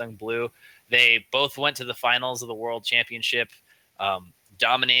and Samsung Blue. They both went to the finals of the World Championship,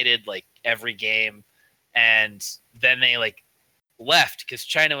 dominated like every game, and then they like left because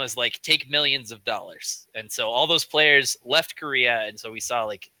China was like, take millions of dollars, and so all those players left Korea, and so we saw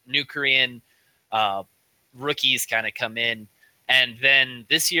like new Korean rookies kind of come in. And then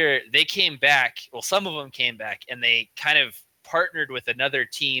this year they came back. Well, some of them came back, and they kind of partnered with another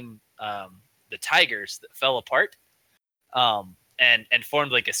team, the Tigers, that fell apart, and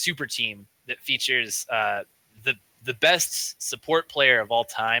formed like a super team that features the best support player of all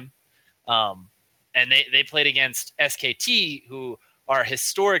time. And they played against SKT, who are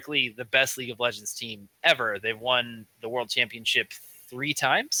historically the best League of Legends team ever. They've won the World Championship 3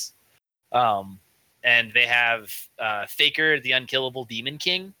 times. And they have Faker, the unkillable Demon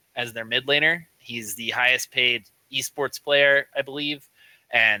King, as their mid laner. He's the highest paid esports player, I believe.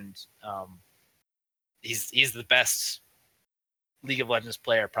 And he's the best League of Legends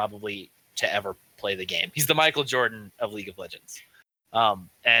player probably to ever play the game. He's the Michael Jordan of League of Legends.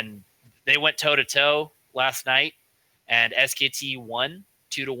 And they went toe-to-toe last night, and SKT won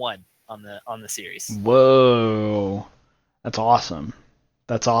 2-1 on the series. Whoa. That's awesome.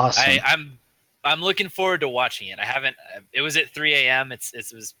 That's awesome. I'm looking forward to watching it. I haven't. It was at 3 a.m. It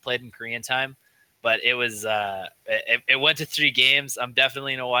was played in Korean time, but it was. It went to 3 games. I'm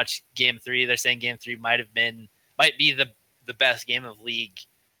definitely gonna watch Game 3. They're saying Game 3 might be the best game of League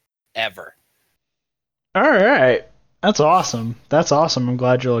ever. All right, that's awesome. That's awesome. I'm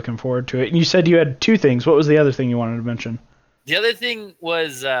glad you're looking forward to it. And you said you had 2 things. What was the other thing you wanted to mention? The other thing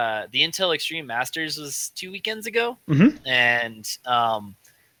was the Intel Extreme Masters was 2 weekends ago, and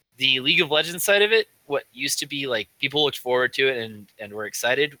the League of Legends side of it, what used to be like people looked forward to it and were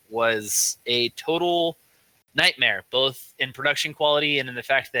excited, was a total nightmare, both in production quality and in the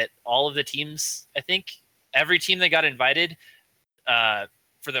fact that all of the teams, I think every team that got invited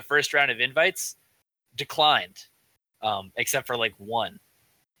for the first round of invites declined, except for like one.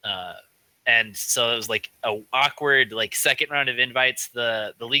 And so it was like a awkward like second round of invites.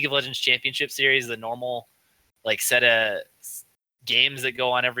 The League of Legends Championship Series, the normal like set of games that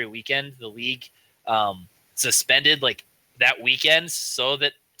go on every weekend, the league suspended like that weekend so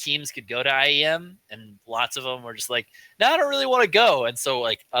that teams could go to IEM, and lots of them were just like, no, I don't really want to go, and so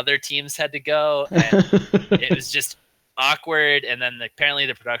like other teams had to go, and it was just awkward. And then apparently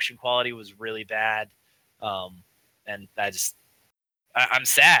the production quality was really bad, and I'm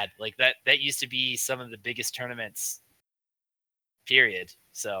sad. Like that used to be some of the biggest tournaments, period.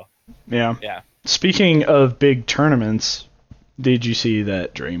 So yeah. Speaking of big tournaments, did you see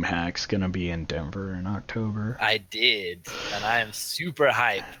that DreamHack's gonna be in Denver in October? I did, and I am super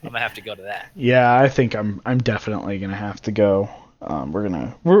hyped. I'm gonna have to go to that. Yeah, I think I'm definitely gonna have to go.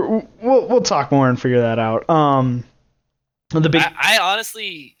 We'll talk more and figure that out. I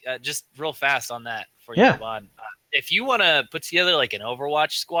honestly just real fast on that for you, Bob. If you want to put together like an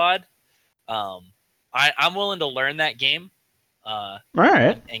Overwatch squad, I'm willing to learn that game. All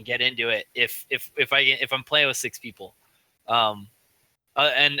right. And get into it if I'm playing with 6 people. And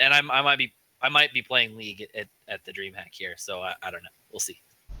I might be playing League at the DreamHack here, so I don't know. We'll see.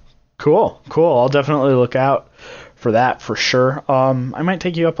 Cool. I'll definitely look out for that for sure. I might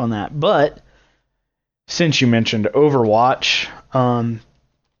take you up on that. But since you mentioned Overwatch,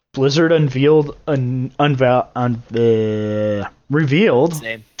 Blizzard revealed.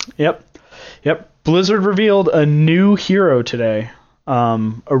 Name. Yep. Blizzard revealed a new hero today,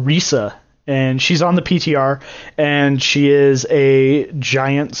 Orisa. And she's on the PTR, and she is a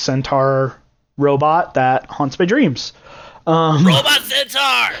giant centaur robot that haunts my dreams. Robot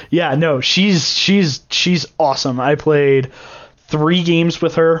centaur! Yeah, no, she's awesome. I played 3 games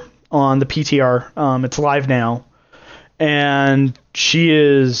with her on the PTR. It's live now. And she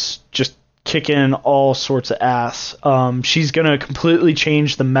is just kicking all sorts of ass. She's going to completely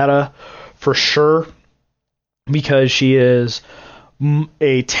change the meta for sure, because she is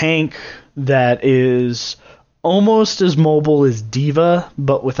a tank that is almost as mobile as D.Va,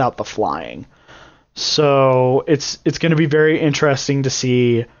 but without the flying. So it's going to be very interesting to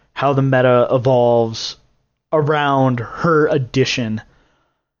see how the meta evolves around her addition.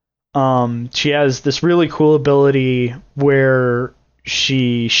 She has this really cool ability where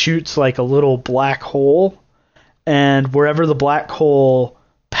she shoots like a little black hole, and wherever the black hole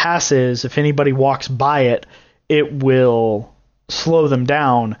passes, if anybody walks by it, it will slow them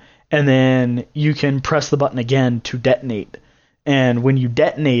down, and then you can press the button again to detonate. And when you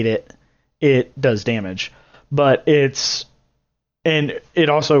detonate it, it does damage. But it's and it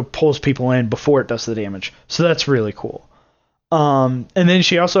also pulls people in before it does the damage. So that's really cool. And then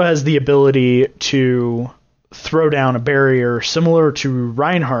she also has the ability to throw down a barrier similar to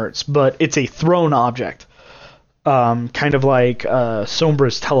Reinhardt's, but it's a thrown object. Kind of like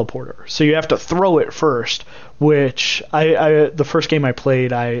Sombra's teleporter. So you have to throw it first, which I the first game I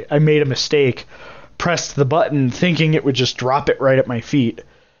played, I made a mistake, pressed the button thinking it would just drop it right at my feet.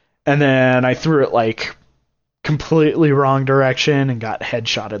 And then I threw it like completely wrong direction and got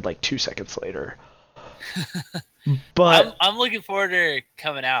headshotted like 2 seconds later. But I'm looking forward to it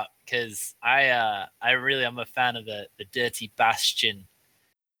coming out because I'm a fan of the Dirty Bastion,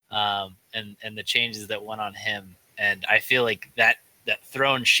 and the changes that went on him, and I feel like that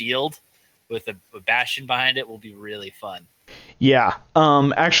thrown shield with a Bastion behind it will be really fun. yeah,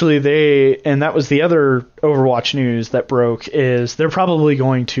 actually and that was the other Overwatch news that broke, is they're probably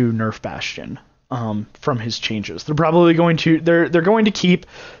going to nerf Bastion from his changes. They're probably going to they're going to keep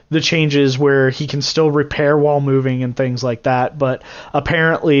the changes where he can still repair while moving and things like that, but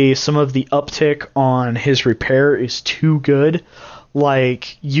apparently some of the uptick on his repair is too good.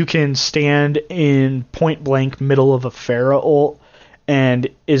 Like, you can stand in point blank middle of a Pharah ult, and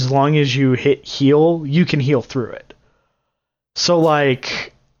as long as you hit heal, you can heal through it. So,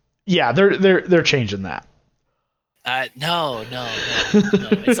 like, yeah, they're changing that. No,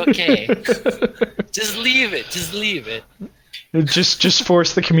 it's okay. Just leave it. Just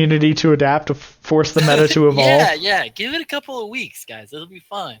force the community to adapt, to force the meta to evolve. Yeah. Give it a couple of weeks, guys. It'll be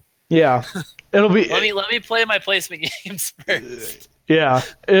fine. Yeah, it'll be. Let me play my placement games first. Yeah,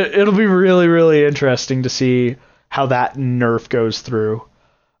 it'll be really, really interesting to see how that nerf goes through.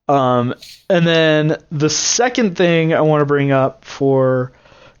 And then the second thing I want to bring up for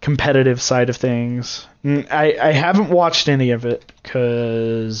competitive side of things, I haven't watched any of it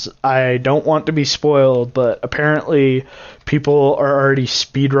because I don't want to be spoiled, but apparently people are already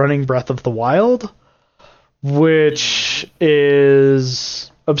speedrunning Breath of the Wild, which is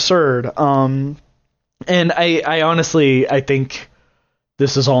absurd. And I honestly, I think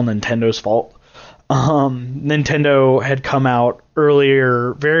this is all Nintendo's fault. Nintendo had come out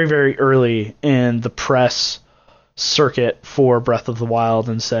earlier, very, very early in the press circuit for Breath of the Wild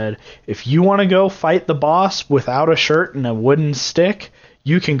and said, if you want to go fight the boss without a shirt and a wooden stick,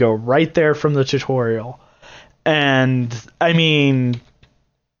 you can go right there from the tutorial. And I mean,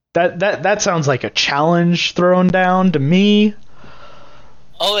 that sounds like a challenge thrown down to me.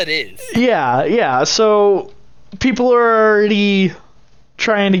 Oh, it is. Yeah. So people are already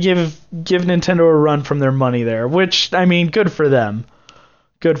trying to give Nintendo a run from their money there, which, I mean, good for them.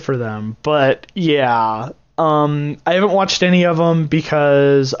 But yeah, I haven't watched any of them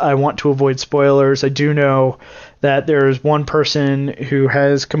because I want to avoid spoilers. I do know that there's one person who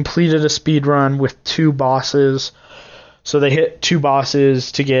has completed a speed run with 2 bosses. So they hit 2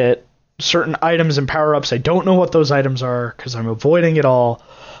 bosses to get certain items and power-ups. I don't know what those items are because I'm avoiding it all.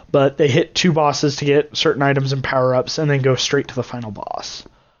 But they hit 2 bosses to get certain items and power-ups and then go straight to the final boss.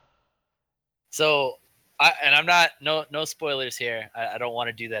 So, I'm not, no spoilers here. I don't want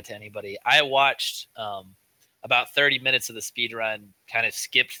to do that to anybody. I watched about 30 minutes of the speed run, kind of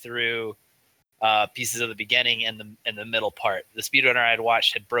skipped through pieces of the beginning and the middle part. The speedrunner I had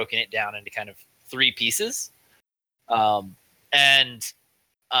watched had broken it down into kind of 3 pieces. And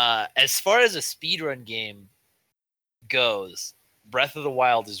as far as a speedrun game goes, Breath of the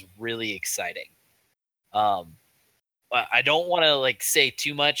Wild is really exciting. I don't want to say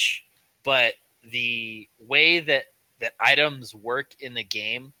too much, but the way that items work in the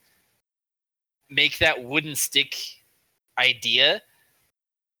game make that wooden stick idea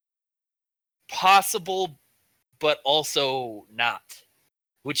possible, but also not.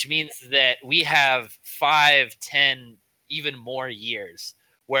 Which means that we have 5, 10, even more years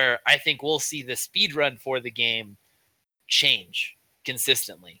where I think we'll see the speed run for the game change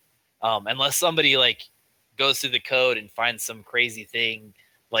consistently, unless somebody goes through the code and finds some crazy thing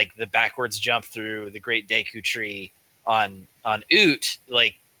like the backwards jump through the Great Deku Tree on Oot.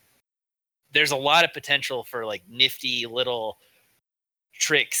 There's a lot of potential for nifty little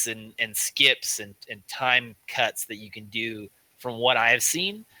tricks and skips and time cuts that you can do from what I've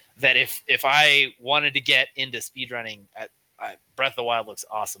seen, that if I wanted to get into speedrunning, Breath of the Wild looks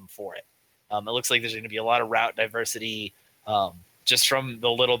awesome for it. It looks like there's going to be a lot of route diversity, just from the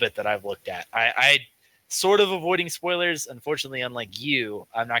little bit that I've looked at. I sort of avoiding spoilers. Unfortunately, unlike you,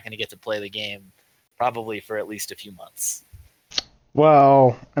 I'm not going to get to play the game probably for at least a few months.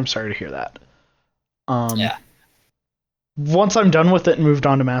 Well, I'm sorry to hear that. Yeah. Once I'm done with it and moved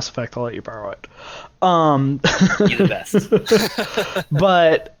on to Mass Effect, I'll let you borrow it. You're the best.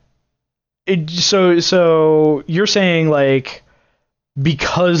 But so you're saying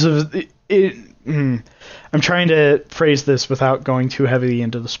because of it. I'm trying to phrase this without going too heavily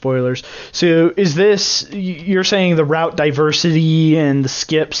into the spoilers. So is this, you're saying the route diversity and the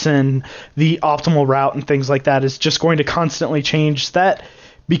skips and the optimal route and things like that is just going to constantly change? Is that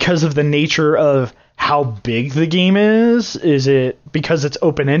because of the nature of how big the game is? Is it because it's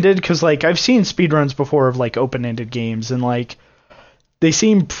open-ended? Because, like, I've seen speedruns before of, like, open-ended games, and, like, they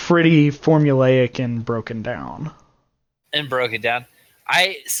seem pretty formulaic and broken down.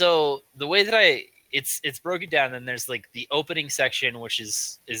 So the way that it's broken down, and there's like the opening section, which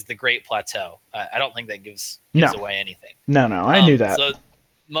is the Great Plateau. I don't think that gives away anything. No, I knew that.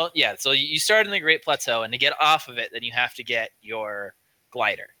 So you start in the Great Plateau, and to get off of it, then you have to get your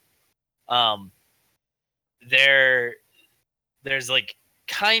glider. There's like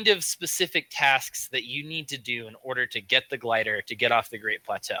kind of specific tasks that you need to do in order to get the glider to get off the Great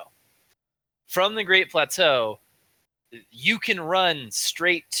Plateau. From the Great Plateau, you can run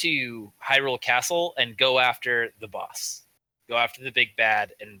straight to Hyrule Castle and go after the boss. Go after the big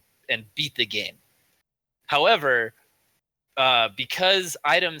bad and beat the game. However, because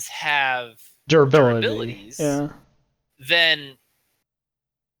items have durabilities, then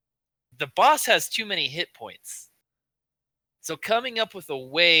the boss has too many hit points. So coming up with a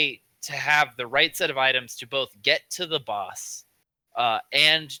way to have the right set of items to both get to the boss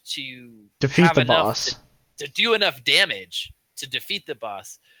and to defeat the boss, to do enough damage to defeat the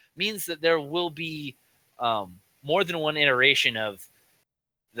boss, means that there will be more than one iteration of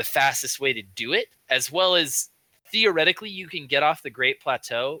the fastest way to do it, as well as theoretically you can get off the Great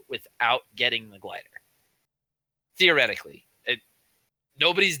Plateau without getting the glider. Theoretically.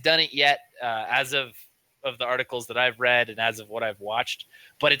 Nobody's done it yet as of the articles that I've read and as of what I've watched,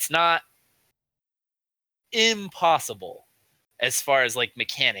 but it's not impossible as far as like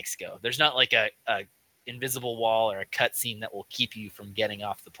mechanics go. There's not like a invisible wall or a cutscene that will keep you from getting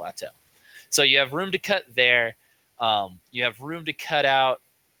off the plateau. So you have room to cut there. You have room to cut out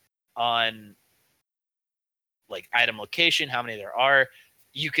on like item location, how many there are.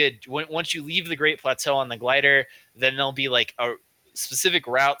 You could, once you leave the Great Plateau on the glider, then there'll be like a specific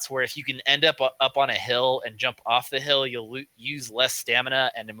routes where if you can end up on a hill and jump off the hill, you'll use less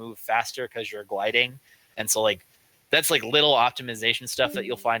stamina and to move faster because you're gliding. And so like that's like little optimization stuff that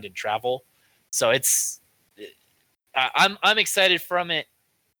you'll find in travel. So I'm excited from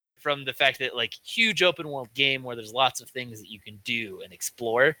the fact that like huge open world game where there's lots of things that you can do and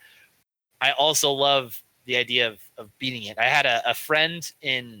explore. I also love the idea of beating it. I had a friend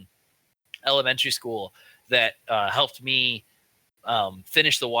in elementary school that helped me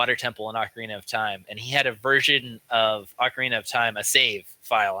finish the Water Temple in Ocarina of Time, and he had a version of Ocarina of Time, a save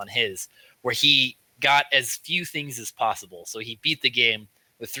file on his, where he got as few things as possible. So he beat the game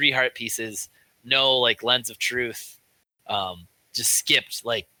with 3 heart pieces, no like Lens of Truth, just skipped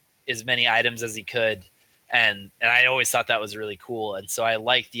like as many items as he could, and I always thought that was really cool. And so I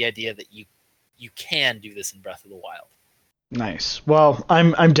like the idea that you can do this in Breath of the Wild. Nice. Well,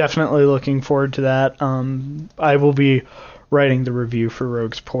 I'm definitely looking forward to that. I will be writing the review for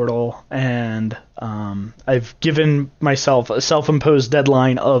Rogue's Portal, and I've given myself a self-imposed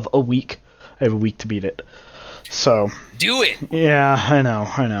deadline of a week. I have a week to beat it. So do it. Yeah, I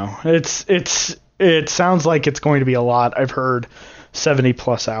know. It sounds like it's going to be a lot. I've heard 70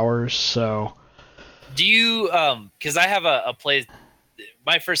 plus hours. So do you? Because I have a play.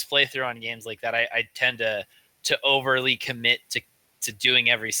 My first playthrough on games like that, I tend to overly commit to doing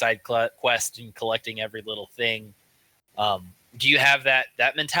every side quest and collecting every little thing. Do you have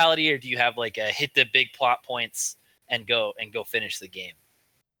that mentality, or do you have like a hit the big plot points and go finish the game?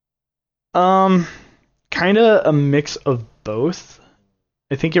 Kind of a mix of both.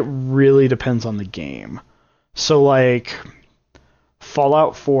 I think it really depends on the game. So like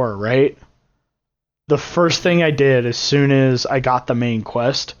Fallout 4, right? The first thing I did as soon as I got the main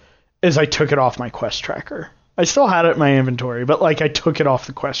quest is I took it off my quest tracker. I still had it in my inventory, but like I took it off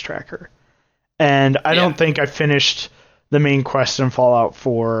the quest tracker. And I don't think I finished the main quest in Fallout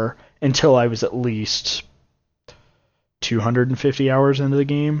 4 until I was at least 250 hours into the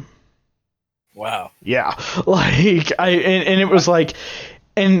game. Wow. Yeah. Like and it was like,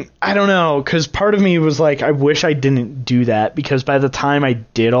 and I don't know, because part of me was like, I wish I didn't do that, because by the time I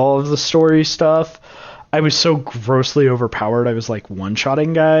did all of the story stuff, I was so grossly overpowered. I was like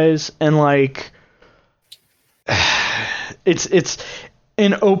one-shotting guys, and like it's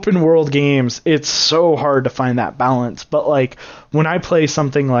in open world games, it's so hard to find that balance. But like when I play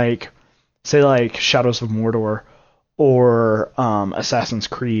something like, say like Shadows of Mordor or Assassin's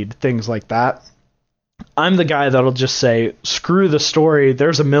Creed, things like that, I'm the guy that'll just say, screw the story,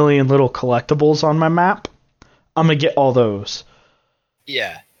 there's a million little collectibles on my map, I'm gonna get all those.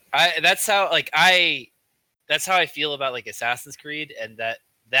 Yeah, that's how I feel about like Assassin's Creed, and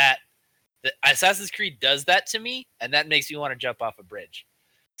that Assassin's Creed does that to me, and that makes me want to jump off a bridge.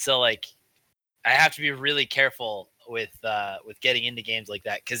 So like, I have to be really careful with getting into games like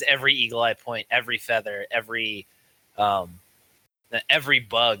that, because every eagle eye point, every feather, every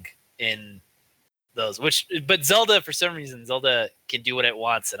bug in those. But Zelda, for some reason, Zelda can do what it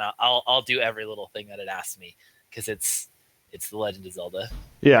wants, and I'll do every little thing that it asks me, because it's the Legend of Zelda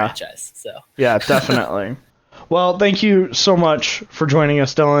franchise. So yeah, definitely. Well, thank you so much for joining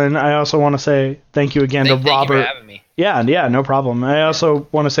us, Dylan. I also want to say thank you again to Robert. Thank you for having me. Yeah, no problem. I also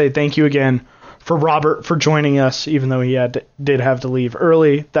want to say thank you again for Robert for joining us, even though he did have to leave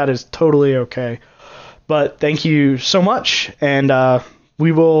early. That is totally okay. But thank you so much, and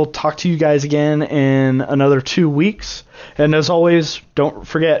we will talk to you guys again in another 2 weeks. And as always, don't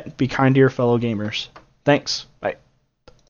forget, be kind to your fellow gamers. Thanks. Bye.